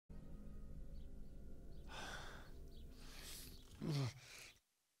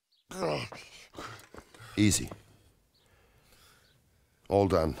Easy. All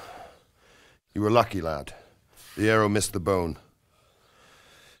done. You were lucky, lad. The arrow missed the bone.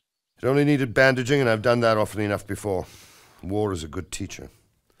 It only needed bandaging, and I've done that often enough before. War is a good teacher.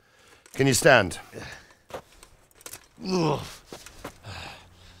 Can you stand? There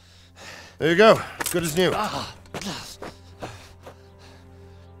you go. Good as new.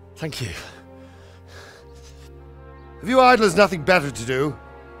 Thank you. If you idlers nothing better to do,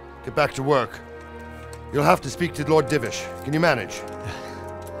 get back to work. You'll have to speak to Lord Divish. Can you manage?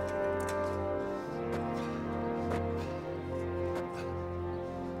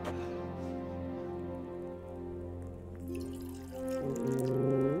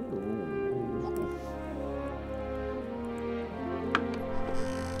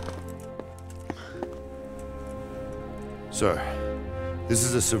 Sir, this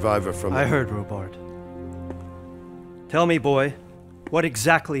is a survivor from... I heard, Robard. Tell me, boy, what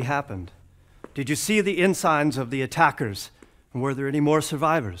exactly happened? Did you see the ensigns of the attackers? And were there any more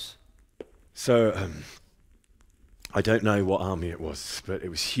survivors? So, I don't know what army it was, but it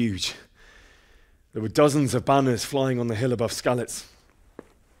was huge. There were dozens of banners flying on the hill above Skalitz.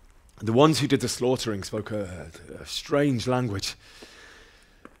 The ones who did the slaughtering spoke a strange language.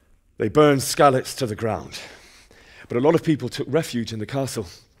 They burned Skalitz to the ground. But a lot of people took refuge in the castle.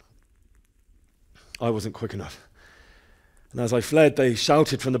 I wasn't quick enough. And as I fled, they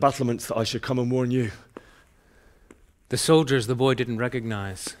shouted from the battlements that I should come and warn you. The soldiers the boy didn't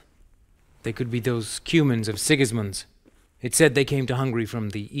recognize. They could be those Cumans of Sigismund's. It said they came to Hungary from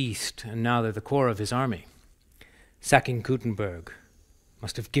the east, and now they're the core of his army. Sacking Kuttenberg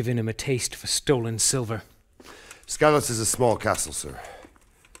must have given him a taste for stolen silver. Skalitz is a small castle, sir.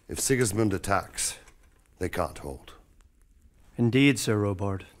 If Sigismund attacks, they can't hold. Indeed, Sir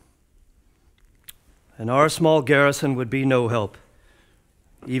Robard. And our small garrison would be no help,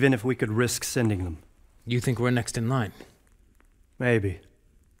 even if we could risk sending them. You think we're next in line? Maybe.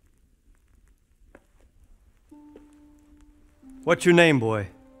 What's your name, boy?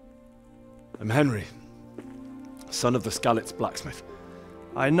 I'm Henry, son of the Skalitz blacksmith.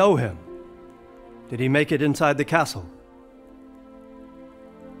 I know him. Did he make it inside the castle?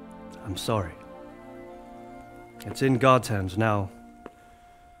 I'm sorry. It's in God's hands now.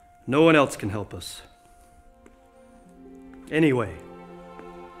 No one else can help us. Anyway,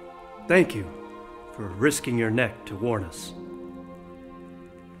 thank you for risking your neck to warn us.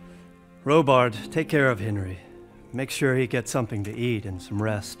 Robard, take care of Henry. Make sure he gets something to eat and some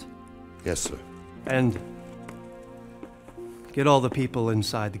rest. Yes, sir. And get all the people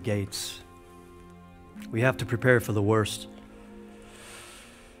inside the gates. We have to prepare for the worst.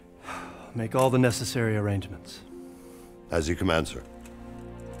 Make all the necessary arrangements. As you command, sir.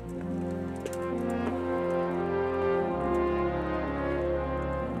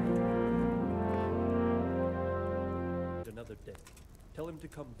 Another day. Tell him to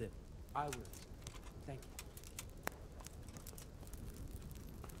come then. I will. Thank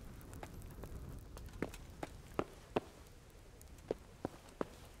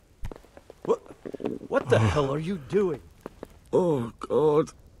you. What the hell are you doing? Oh,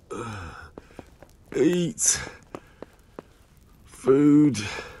 God. Eat. Food.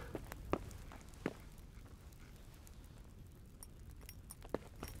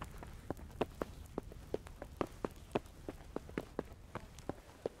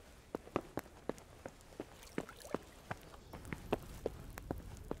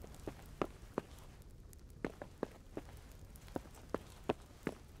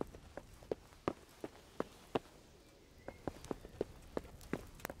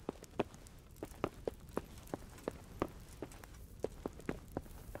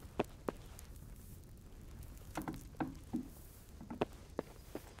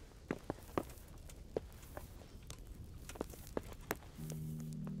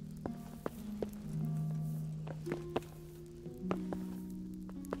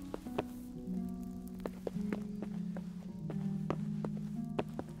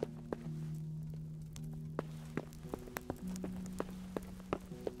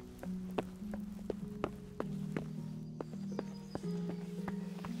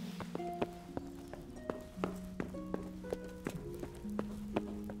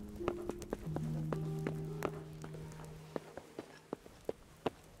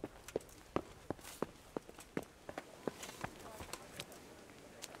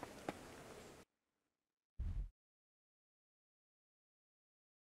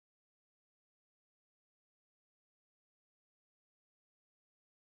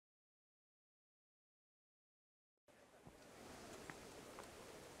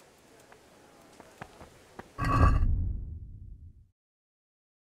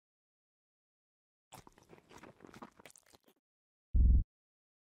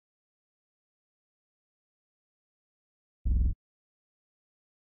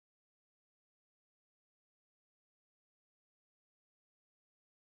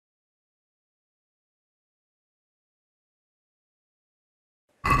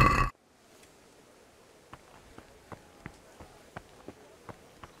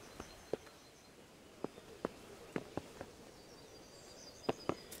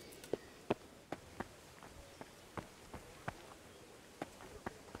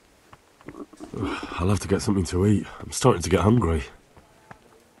 I'll have to get something to eat. I'm starting to get hungry.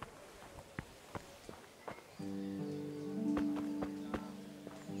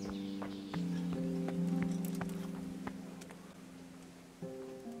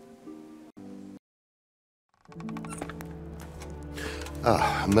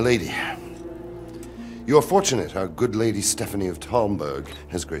 Ah, milady. You are fortunate our good lady Stephanie of Talmberg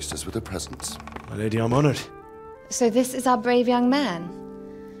has graced us with her presence. My lady, I'm honored. So this is our brave young man.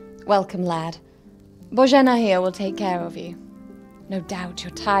 Welcome, lad. Bozhena here will take care of you. No doubt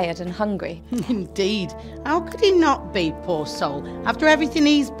you're tired and hungry. Indeed. How could he not be, poor soul? After everything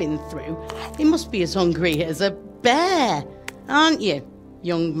he's been through, he must be as hungry as a bear, aren't you,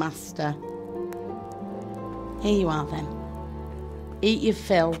 young master? Here you are, then. Eat your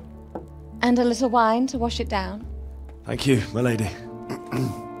fill. And a little wine to wash it down. Thank you, my lady.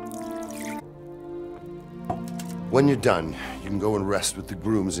 When you're done, you can go and rest with the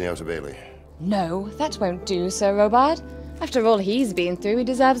grooms in the Outer Bailey. No, that won't do, Sir Robard. After all he's been through, he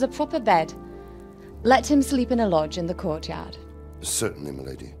deserves a proper bed. Let him sleep in a lodge in the courtyard. Certainly,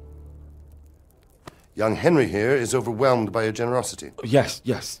 milady. Young Henry here is overwhelmed by your generosity. Yes,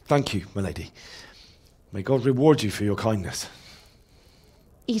 yes. Thank you, my lady. May God reward you for your kindness.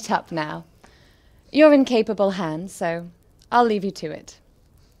 Eat up now. You're in capable hands, so I'll leave you to it.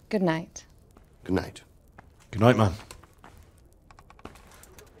 Good night. Good night. Good night, ma'am.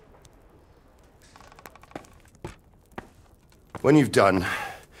 When you've done,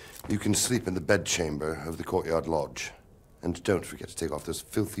 you can sleep in the bedchamber of the courtyard lodge. And don't forget to take off those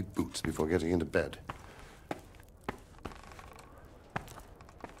filthy boots before getting into bed.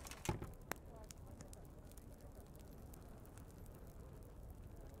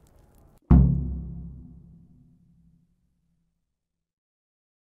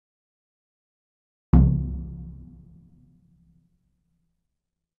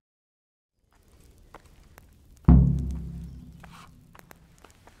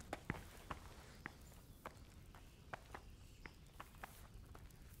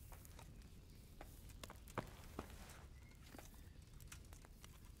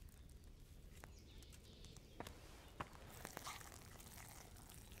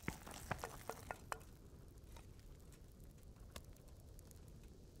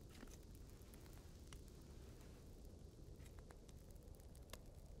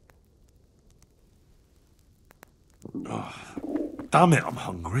 Damn it, I'm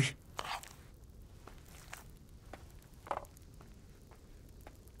hungry.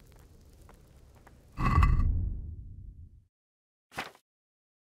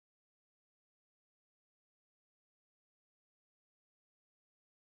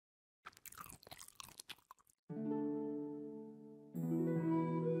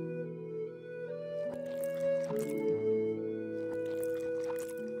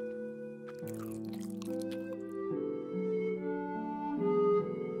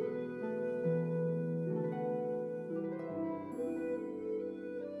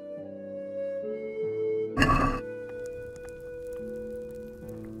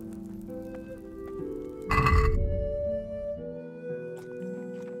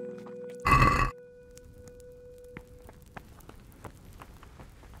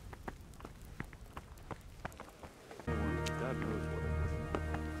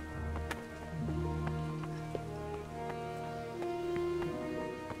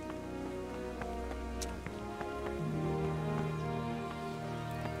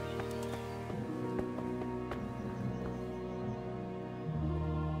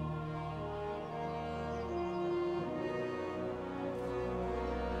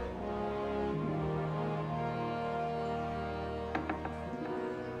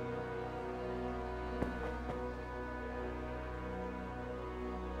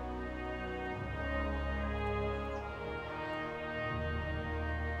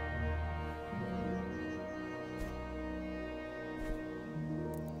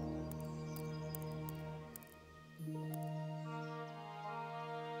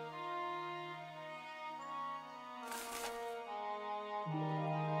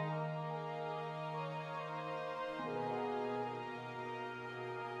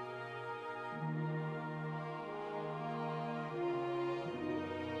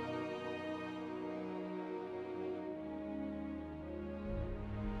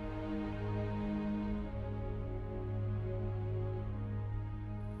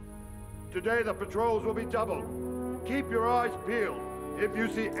 Today the patrols will be doubled. Keep your eyes peeled. If you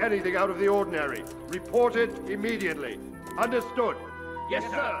see anything out of the ordinary, report it immediately. Understood? Yes,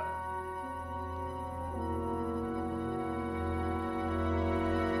 sir.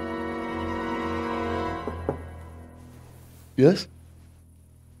 Yes?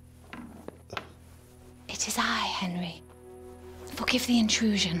 It is I, Henry. Forgive the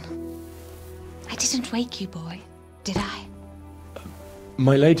intrusion. I didn't wake you, boy, did I?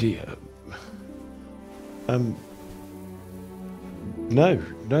 My lady, no,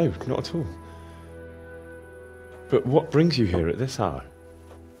 not at all. But what brings you here at this hour?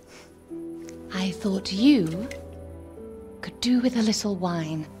 I thought you could do with a little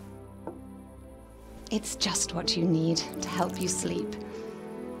wine. It's just what you need to help you sleep.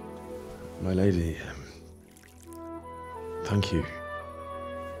 My lady, thank you.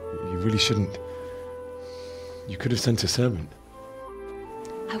 You really shouldn't. You could have sent a servant.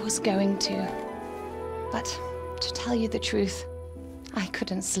 I was going to, but to tell you the truth, I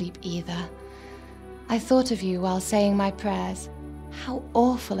couldn't sleep either. I thought of you while saying my prayers. How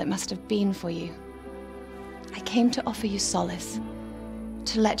awful it must have been for you. I came to offer you solace,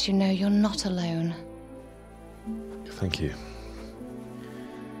 to let you know you're not alone. Thank you.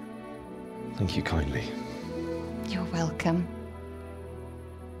 Thank you kindly. You're welcome.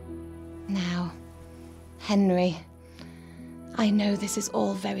 Now, Henry, I know this is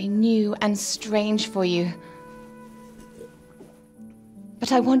all very new and strange for you,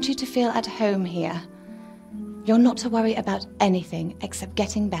 but I want you to feel at home here. You're not to worry about anything except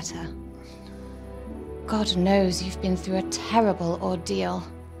getting better. God knows you've been through a terrible ordeal.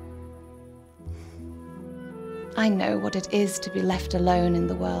 I know what it is to be left alone in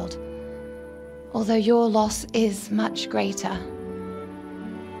the world, although your loss is much greater.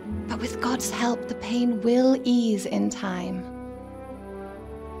 But with God's help, the pain will ease in time.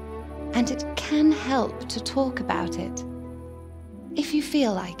 And it can help to talk about it, if you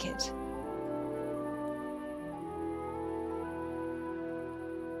feel like it.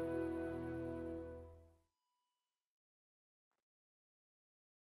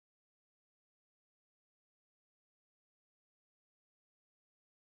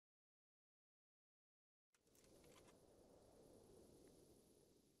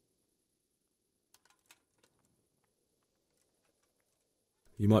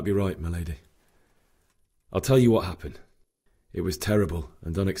 You might be right, my lady. I'll tell you what happened. It was terrible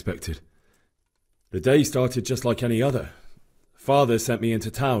and unexpected. The day started just like any other. Father sent me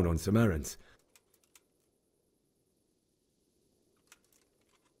into town on some errands.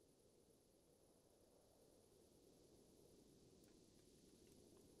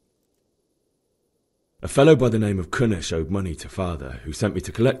 A fellow by the name of Cunnish owed money to Father, who sent me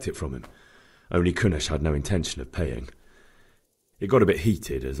to collect it from him. Only Cunnish had no intention of paying. It got a bit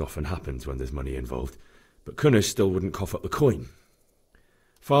heated, as often happens when there's money involved, but Cunnish still wouldn't cough up the coin.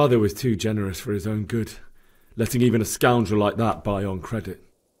 Father was too generous for his own good, letting even a scoundrel like that buy on credit.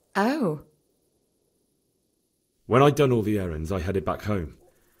 Oh. When I'd done all the errands, I headed back home.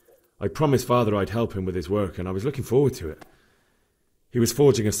 I promised Father I'd help him with his work, and I was looking forward to it. He was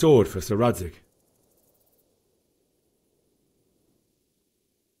forging a sword for Sir Radzig.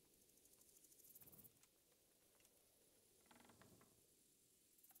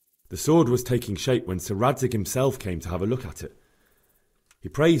 The sword was taking shape when Sir Radzig himself came to have a look at it. He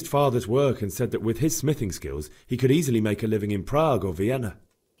praised Father's work and said that with his smithing skills, he could easily make a living in Prague or Vienna.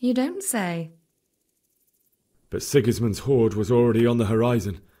 You don't say. But Sigismund's horde was already on the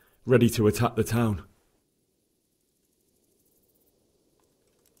horizon, ready to attack the town.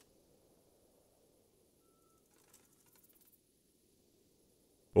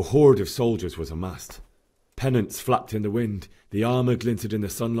 A horde of soldiers was amassed. Pennants flapped in the wind, the armour glinted in the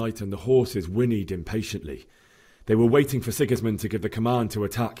sunlight, and the horses whinnied impatiently. They were waiting for Sigismund to give the command to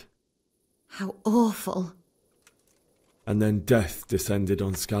attack. How awful. And then death descended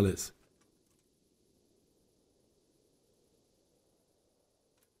on Skalitz.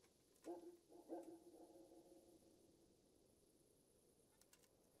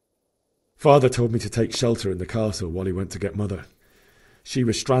 Father told me to take shelter in the castle while he went to get Mother. She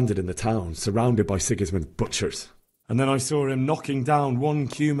was stranded in the town, surrounded by Sigismund's butchers. And then I saw him knocking down one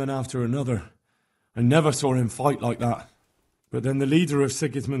Cuman after another. I never saw him fight like that. But then the leader of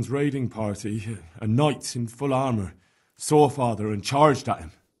Sigismund's raiding party, a knight in full armour, saw Father and charged at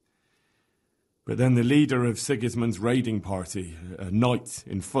him. But then the leader of Sigismund's raiding party, a knight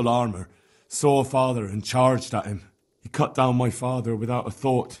in full armour, saw Father and charged at him. He cut down my father without a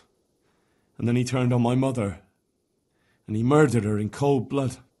thought. And then he turned on my mother. And he murdered her in cold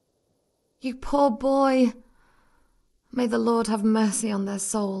blood. You poor boy. May the Lord have mercy on their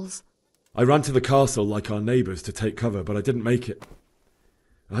souls. I ran to the castle like our neighbours to take cover, but I didn't make it.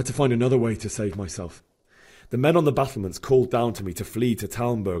 I had to find another way to save myself. The men on the battlements called down to me to flee to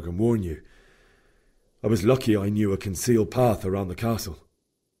Talmberg and warn you. I was lucky I knew a concealed path around the castle.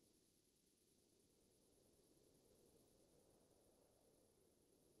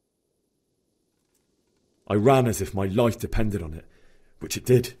 I ran as if my life depended on it, which it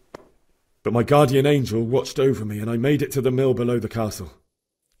did. But my guardian angel watched over me and I made it to the mill below the castle.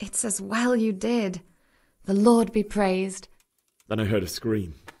 It's as well you did. The Lord be praised. Then I heard a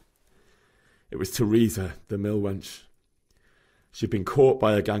scream. It was Teresa, the mill wench. She'd been caught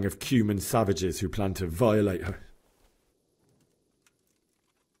by a gang of Cuman savages who planned to violate her.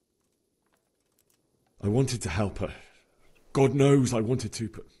 I wanted to help her. God knows I wanted to,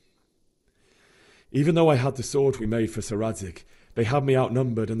 but even though I had the sword we made for Sir Radzig, they had me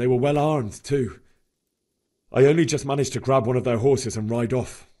outnumbered and they were well armed too. I only just managed to grab one of their horses and ride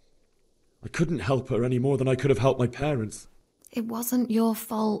off. I couldn't help her any more than I could have helped my parents. It wasn't your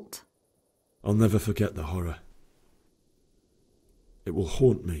fault. I'll never forget the horror. It will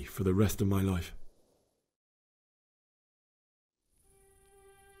haunt me for the rest of my life.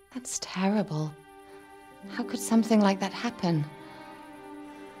 That's terrible. How could something like that happen?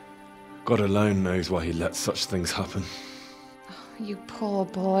 God alone knows why he lets such things happen. Oh, you poor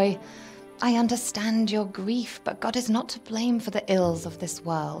boy. I understand your grief, but God is not to blame for the ills of this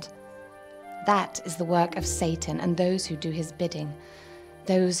world. That is the work of Satan and those who do his bidding,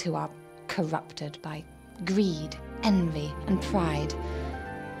 those who are corrupted by greed, envy, and pride.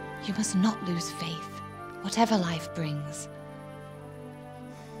 You must not lose faith, whatever life brings.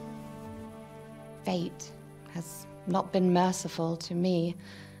 Fate has not been merciful to me,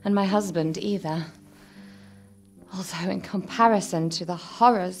 and my husband either. Although in comparison to the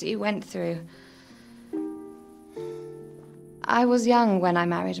horrors you went through. I was young when I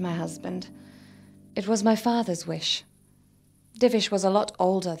married my husband. It was my father's wish. Divish was a lot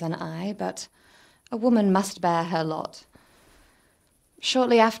older than I, but a woman must bear her lot.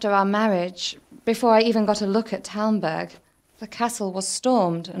 Shortly after our marriage, before I even got a look at Talmberg, the castle was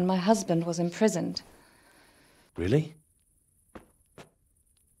stormed and my husband was imprisoned. Really?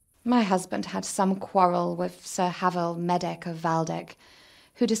 My husband had some quarrel with Sir Havel Medek of Valdek,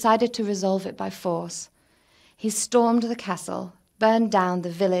 who decided to resolve it by force. He stormed the castle, burned down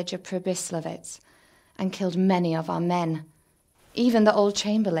the village of Pribyslavitz, and killed many of our men, even the old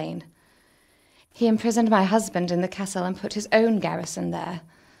chamberlain. He imprisoned my husband in the castle and put his own garrison there.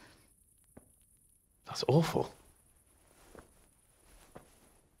 That's awful.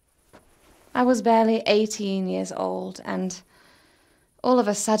 I was barely 18 years old, and all of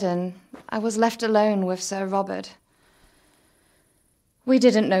a sudden, I was left alone with Sir Robert. We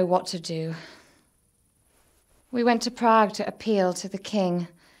didn't know what to do. We went to Prague to appeal to the king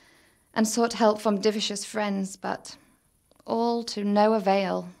and sought help from Divish's friends, but all to no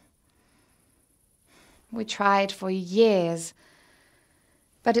avail. We tried for years,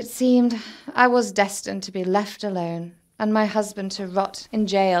 but it seemed I was destined to be left alone and my husband to rot in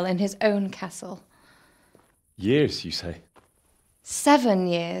jail in his own castle. Years, you say? 7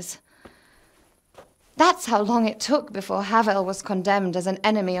 years. That's how long it took before Havel was condemned as an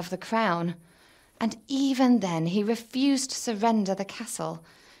enemy of the crown. And even then he refused to surrender the castle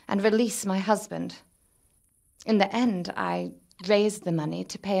and release my husband. In the end, I raised the money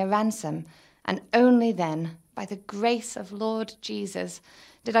to pay a ransom, and only then, by the grace of Lord Jesus,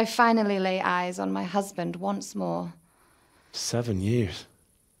 did I finally lay eyes on my husband once more. 7 years?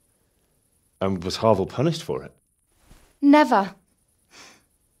 And was Havel punished for it? Never.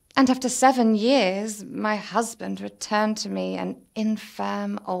 And after 7 years, my husband returned to me an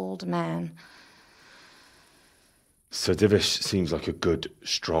infirm old man. Sir Divish seems like a good,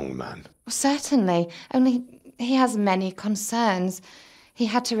 strong man. Certainly, only he has many concerns. He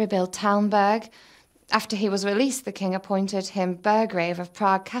had to rebuild Talmberg. After he was released, the king appointed him Burgrave of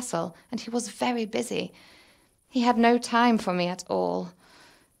Prague Castle, and he was very busy. He had no time for me at all.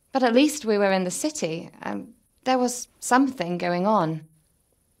 But at least we were in the city, and there was something going on.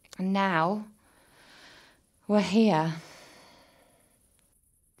 And now, we're here.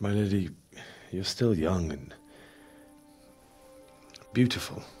 My lady, you're still young and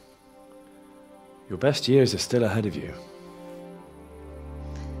beautiful. Your best years are still ahead of you.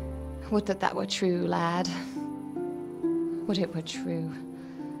 Would that that were true, lad. Would it were true.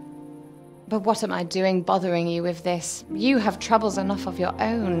 But what am I doing bothering you with this? You have troubles enough of your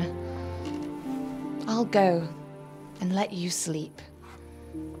own. I'll go and let you sleep.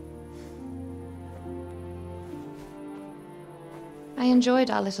 I enjoyed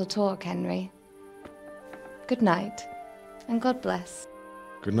our little talk, Henry. Good night, and God bless.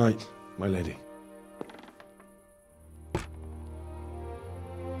 Good night, my lady.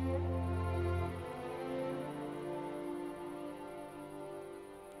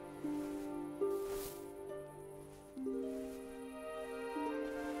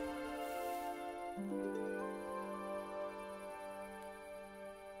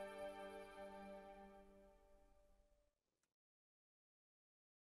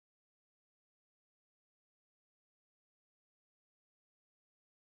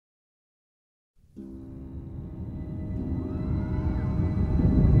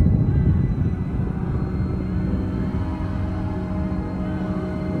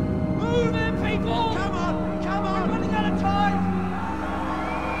 people! Come on! Come on! We're running out of time!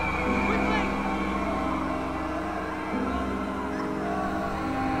 Quickly!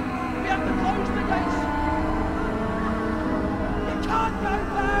 We have to close the gates! You can't go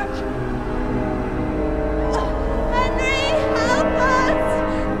back! Henry, help us!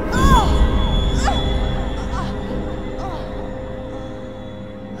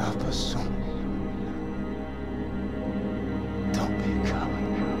 Help us, son. Don't be a coward.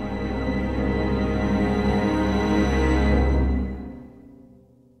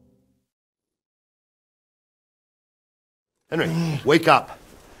 Henry, wake up.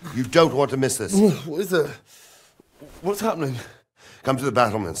 You don't want to miss this. What is it? What's happening? Come to the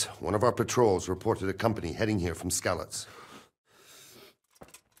battlements. One of our patrols reported a company heading here from Skalitz.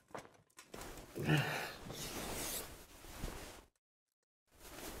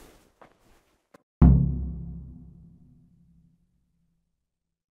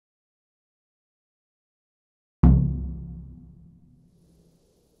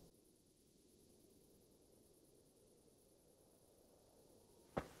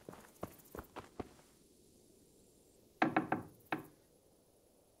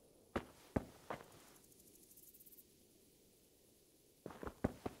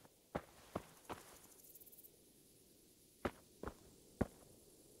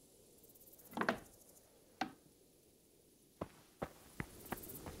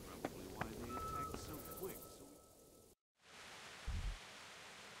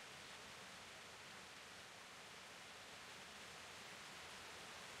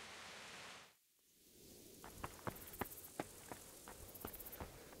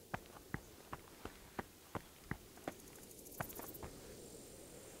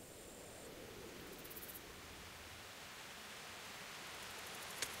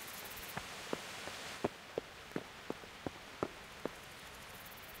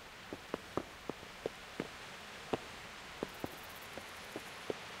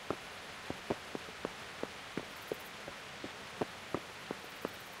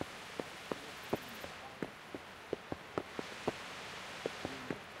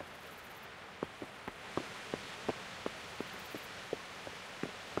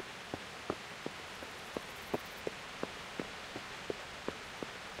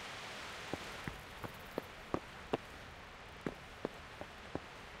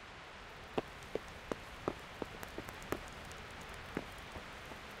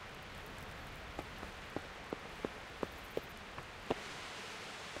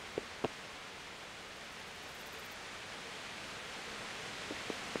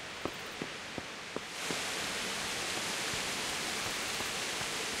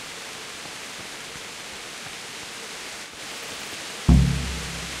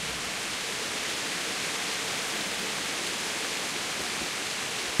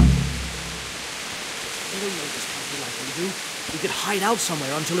 We don't know this country like we do. We could hide out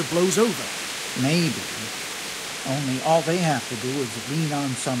somewhere until it blows over. Maybe. Only all they have to do is lean on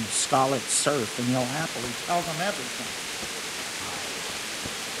some Skalitz serf and you'll happily tell them everything.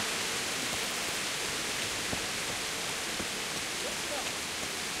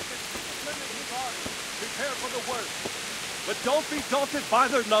 Prepare for the worst. But don't be daunted by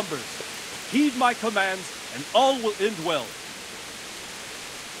their numbers. Heed my commands, and all will end well.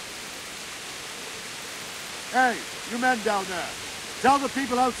 Hey, you men down there. Tell the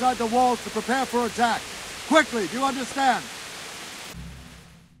people outside the walls to prepare for attack. Quickly, do you understand?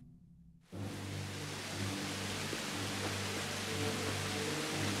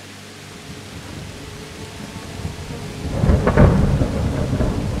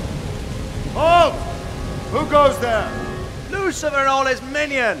 Halt! Who goes there? Lucifer and all his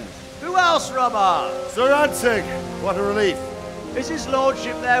minions. Who else, Robber? Sir Ansig. What a relief. Is his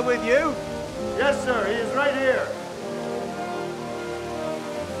lordship there with you? Yes, sir. He is right here.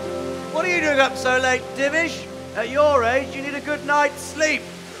 What are you doing up so late, Dimish? At your age, you need a good night's sleep.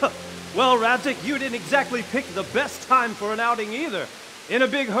 Well, Radzik, you didn't exactly pick the best time for an outing either. In a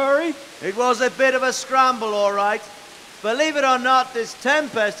big hurry? It was a bit of a scramble, all right. Believe it or not, this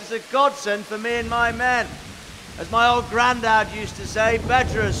tempest is a godsend for me and my men. As my old granddad used to say,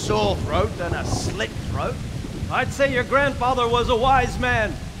 better a sore throat than a slit throat. I'd say your grandfather was a wise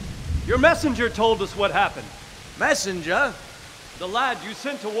man. Your messenger told us what happened. Messenger? The lad you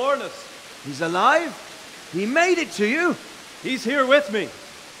sent to warn us. He's alive? He made it to you? He's here with me.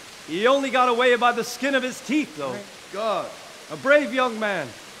 He only got away by the skin of his teeth, though. Thank God. A brave young man.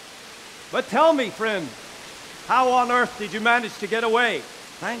 But tell me, friend, how on earth did you manage to get away?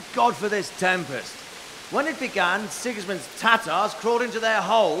 Thank God for this tempest. When it began, Sigismund's Tatars crawled into their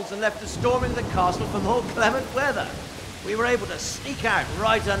holes and left us storming the castle for more clement weather. We were able to sneak out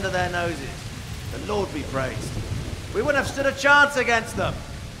right under their noses. The Lord be praised. We wouldn't have stood a chance against them.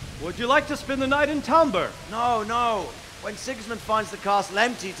 Would you like to spend the night in Talmberg? No, no. When Sigismund finds the castle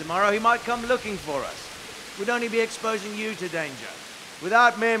empty tomorrow, he might come looking for us. We'd only be exposing you to danger.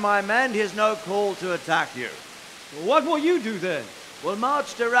 Without me and my men, he has no call to attack you. What will you do then? We'll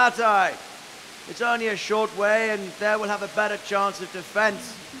march to Ratai. It's only a short way, and there we'll have a better chance of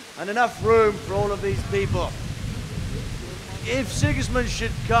defense and enough room for all of these people. If Sigismund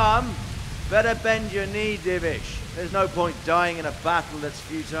should come, better bend your knee, Divish. There's no point dying in a battle that's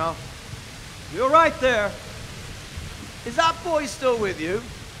futile. You're right there. Is that boy still with you?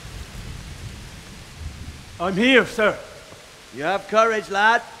 I'm here, sir. You have courage,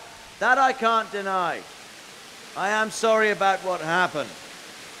 lad. That I can't deny. I am sorry about what happened.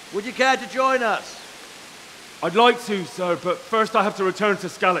 Would you care to join us? I'd like to, sir, but first I have to return to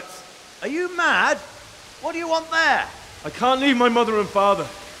Skalitz. Are you mad? What do you want there? I can't leave my mother and father.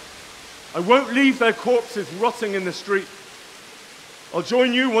 I won't leave their corpses rotting in the street. I'll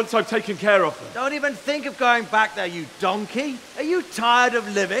join you once I've taken care of them. Don't even think of going back there, you donkey. Are you tired of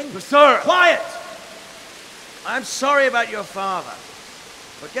living? But sir! Quiet! I'm sorry about your father,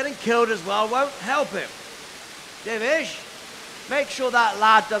 but getting killed as well won't help him. Divish, make sure that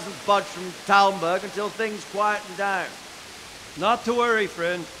lad doesn't budge from Talmberg until things quieten down. Not to worry,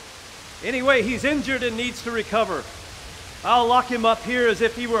 friend. Anyway, he's injured and needs to recover. I'll lock him up here as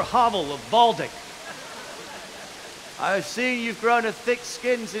if he were Havel of Baldic. I've seen you've grown a thick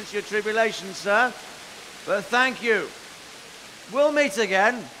skin since your tribulation, sir. But thank you. We'll meet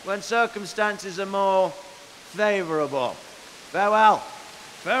again when circumstances are more favorable. Farewell.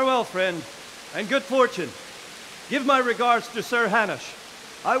 Farewell, friend, and good fortune. Give my regards to Sir Hanush.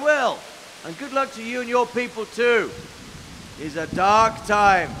 I will. And good luck to you and your people too. These are dark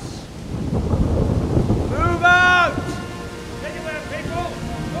times. Move out! Anywhere, people!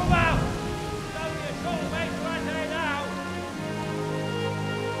 Move out! It's only a short way to Ratai now.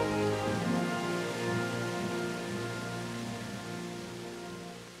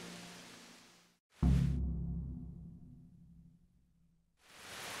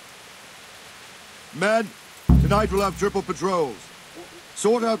 Men, tonight we'll have triple patrols.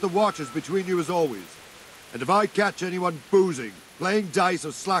 Sort out the watches between you as always. And if I catch anyone boozing, playing dice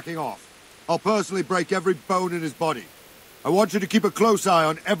or slacking off, I'll personally break every bone in his body. I want you to keep a close eye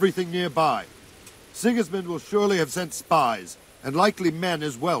on everything nearby. Sigismund will surely have sent spies, and likely men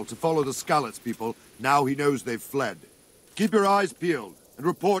as well, to follow the Skalitz people now he knows they've fled. Keep your eyes peeled, and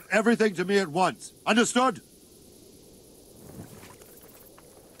report everything to me at once. Understood?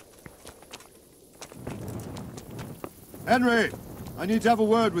 Henry, I need to have a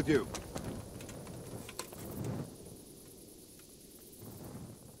word with you.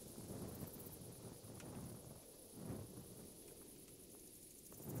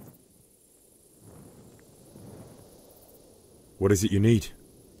 What is it you need?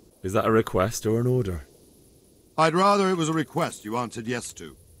 Is that a request or an order? I'd rather it was a request you answered yes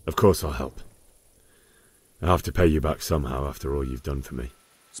to. Of course I'll help. I have to pay you back somehow after all you've done for me.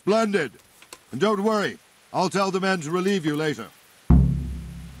 Splendid. And don't worry, I'll tell the men to relieve you later.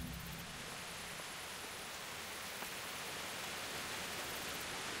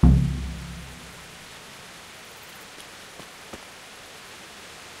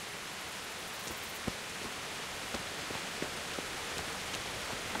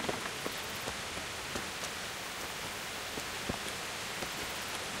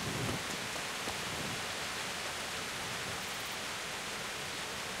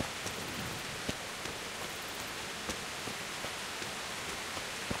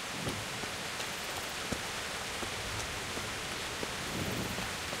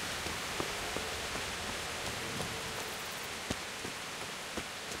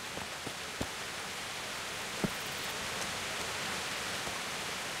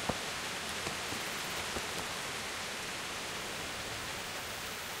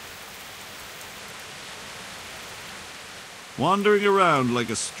 Wandering around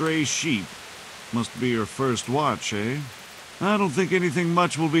like a stray sheep. Must be your first watch, eh? I don't think anything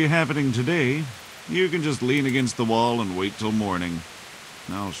much will be happening today. You can just lean against the wall and wait till morning.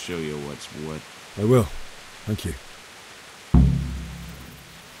 I'll show you what's what. I will. Thank you.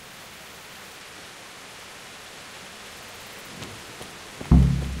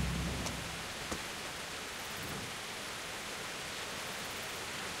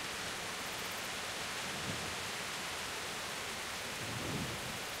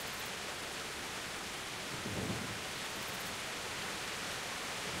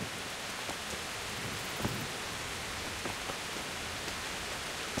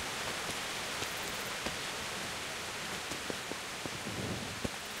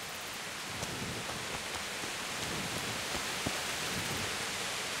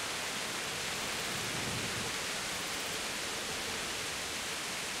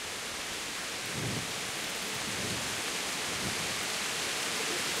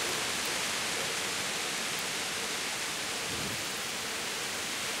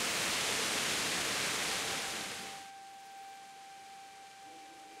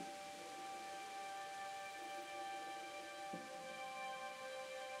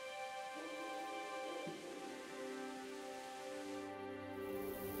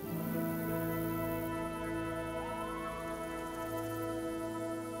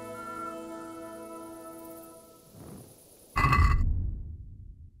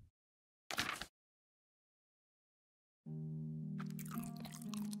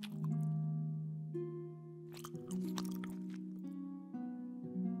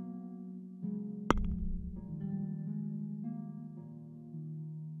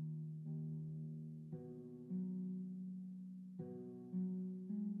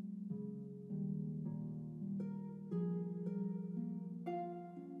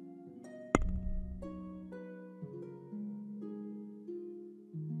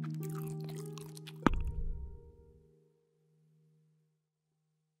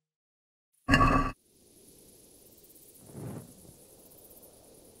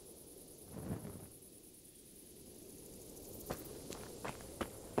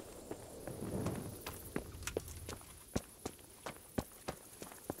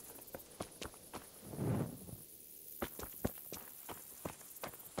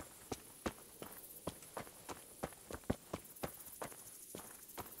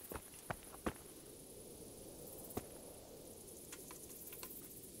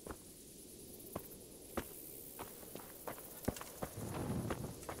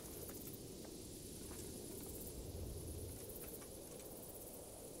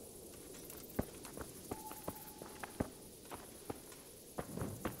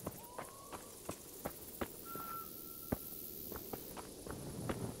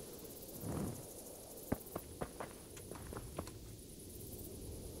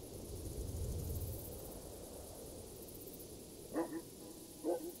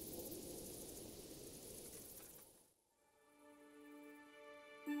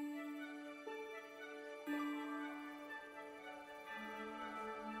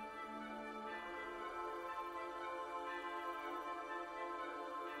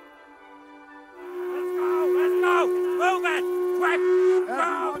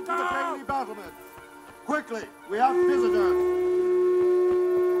 We have visitors.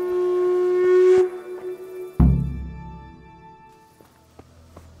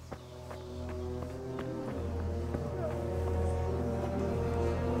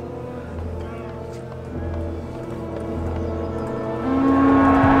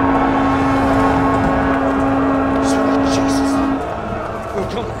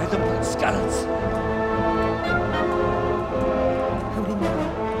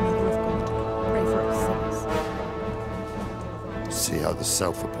 See how the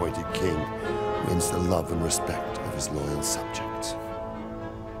self-appointed king wins the love and respect of his loyal subjects.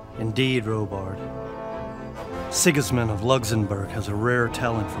 Indeed, Robard. Sigismund of Luxembourg has a rare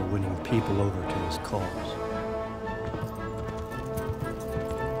talent for winning people over to his cause.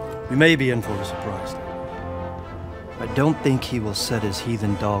 You may be in for a surprise, though. I don't think he will set his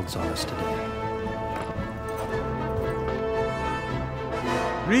heathen dogs on us today.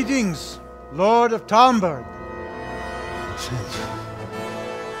 Greetings, Lord of Talmberg.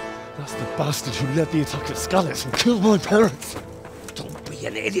 That's the bastard who led the attack at Skalitz and killed my parents. Don't be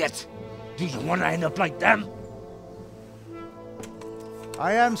an idiot. Do you want to end up like them?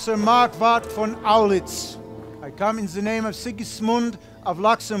 I am Sir Markwart von Aulitz. I come in the name of Sigismund of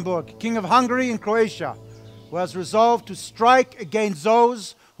Luxembourg, King of Hungary and Croatia, who has resolved to strike against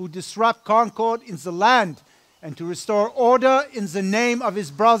those who disrupt concord in the land and to restore order in the name of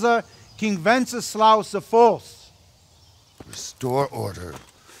his brother, King Wenceslaus IV. Restore order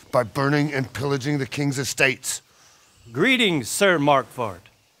by burning and pillaging the king's estates. Greetings, Sir Markwart.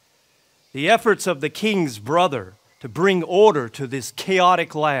 The efforts of the king's brother to bring order to this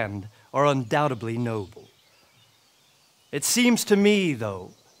chaotic land are undoubtedly noble. It seems to me,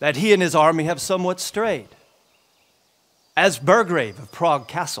 though, that he and his army have somewhat strayed. As Burgrave of Prague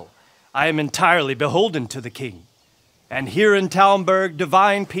Castle, I am entirely beholden to the king, and here in Talmberg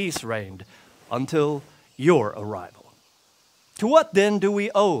divine peace reigned until your arrival. To what then do we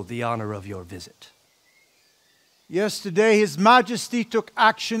owe the honor of your visit? Yesterday, His Majesty took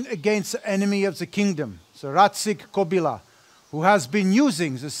action against the enemy of the kingdom, Sir Radzig Kobyla, who has been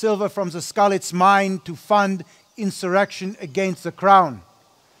using the silver from the Skalitz mine to fund insurrection against the crown.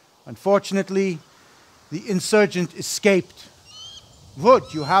 Unfortunately, the insurgent escaped.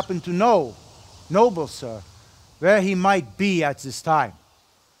 Would you happen to know, noble sir, where he might be at this time?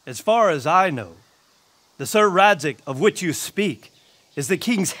 As far as I know, the Sir Radzig of which you speak is the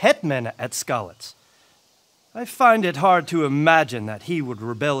king's hetman at Skalitz. I find it hard to imagine that he would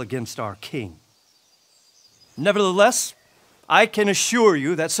rebel against our king. Nevertheless, I can assure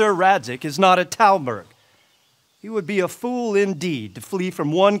you that Sir Radzig is not at Talmberg. He would be a fool indeed to flee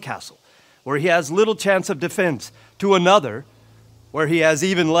from one castle, where he has little chance of defense, to another, where he has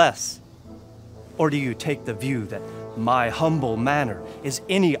even less. Or do you take the view that my humble manner is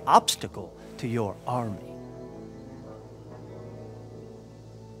any obstacle to your army?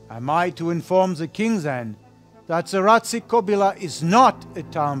 Am I to inform the king then that Sir Radzig Kobyla is not at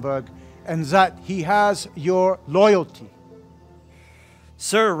Talmberg and that he has your loyalty?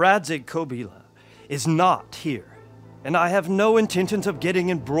 Sir Radzig Kobyla is not here, and I have no intentions of getting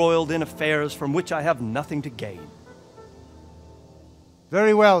embroiled in affairs from which I have nothing to gain.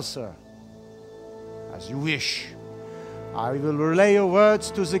 Very well, sir. As you wish. I will relay your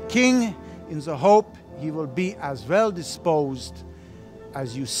words to the king in the hope he will be as well disposed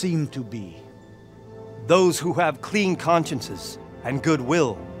as you seem to be. Those who have clean consciences and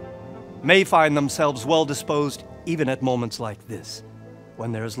goodwill may find themselves well disposed even at moments like this,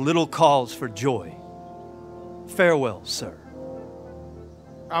 when there is little cause for joy. Farewell, sir.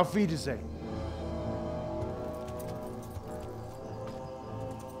 Auf Wiedersehen.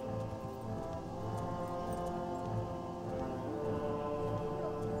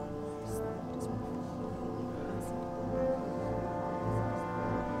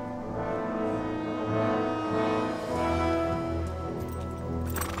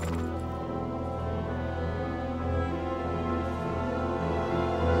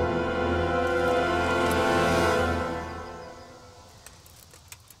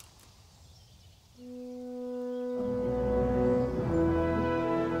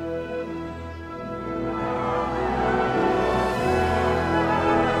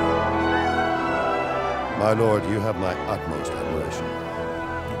 My lord, you have my utmost admiration.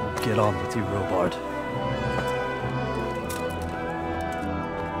 Get on with you, Robard.